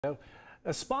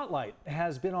A spotlight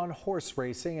has been on horse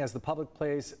racing as the public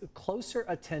pays closer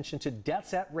attention to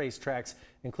deaths at racetracks,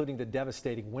 including the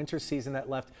devastating winter season that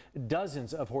left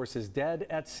dozens of horses dead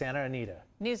at Santa Anita.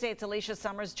 News 8's Alicia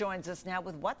Summers joins us now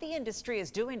with what the industry is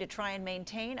doing to try and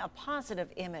maintain a positive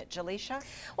image. Alicia?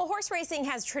 Well, horse racing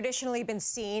has traditionally been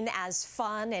seen as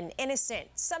fun and innocent.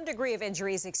 Some degree of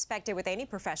injury is expected with any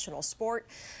professional sport.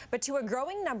 But to a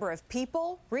growing number of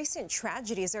people, recent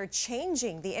tragedies are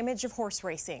changing the image of horse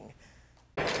racing.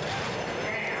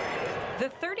 The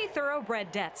 30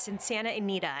 thoroughbred deaths in Santa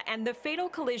Anita and the fatal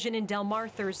collision in Del Mar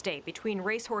Thursday between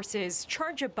racehorses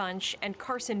Charge a Bunch and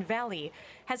Carson Valley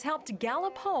has helped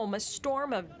gallop home a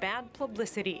storm of bad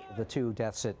publicity. The two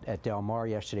deaths at Del Mar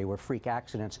yesterday were freak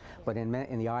accidents, but in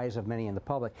the eyes of many in the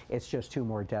public, it's just two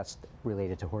more deaths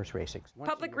related to horse racing.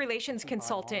 Public relations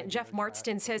consultant Jeff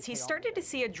Marston says he started to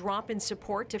see a drop in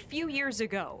support a few years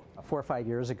ago. 4 or 5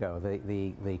 years ago,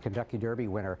 the Kentucky Derby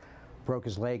winner broke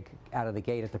his leg out of the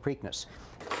gate at the Preakness.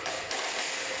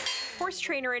 Horse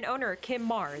trainer and owner Kim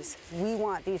Mars. We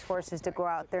want these horses to go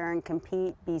out there and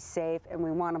compete, be safe, and we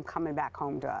want them coming back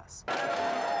home to us.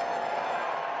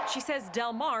 She says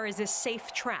Del Mar is a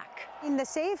safe track. And the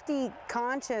safety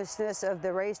consciousness of the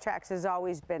racetracks has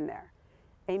always been there.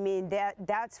 I mean,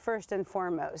 that's first and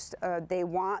foremost. They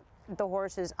want the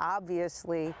horses,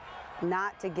 obviously,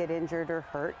 not to get injured or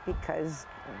hurt, because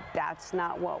that's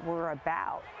not what we're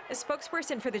about. A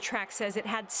spokesperson for the track says it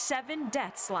had 7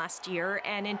 deaths last year,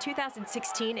 and in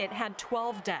 2016 it had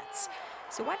 12 deaths.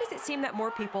 So why does it seem that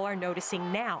more people are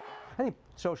noticing now? I think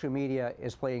social media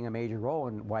is playing a major role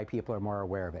in why people are more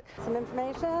aware of it. Some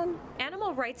information?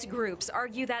 Animal rights groups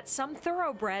argue that some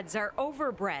thoroughbreds are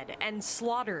overbred and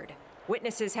slaughtered.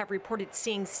 Witnesses have reported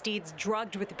seeing steeds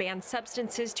drugged with banned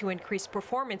substances to increase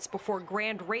performance before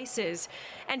grand races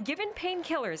and given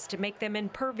painkillers to make them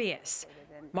impervious.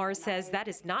 Mars says that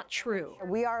is not true.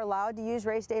 We are allowed to use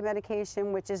race day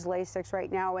medication, which is Lasix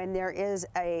right now, and there is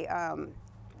a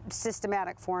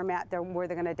systematic format where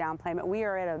they're going to downplay it. We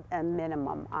are at a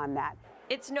minimum on that.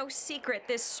 It's no secret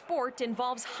this sport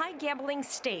involves high gambling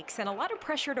stakes and a lot of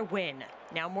pressure to win.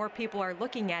 Now more people are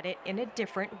looking at it in a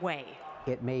different way.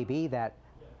 It may be that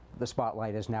the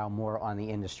spotlight is now more on the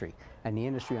industry, and the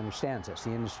industry understands this.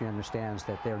 The industry understands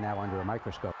that they're now under a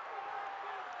microscope.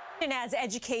 And as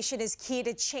education is key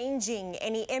to changing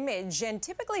any image, and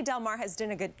typically Del Mar has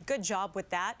done a good job with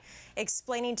that,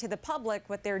 explaining to the public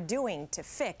what they're doing to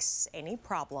fix any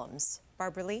problems.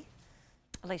 Barbara Lee?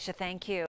 Alicia, thank you.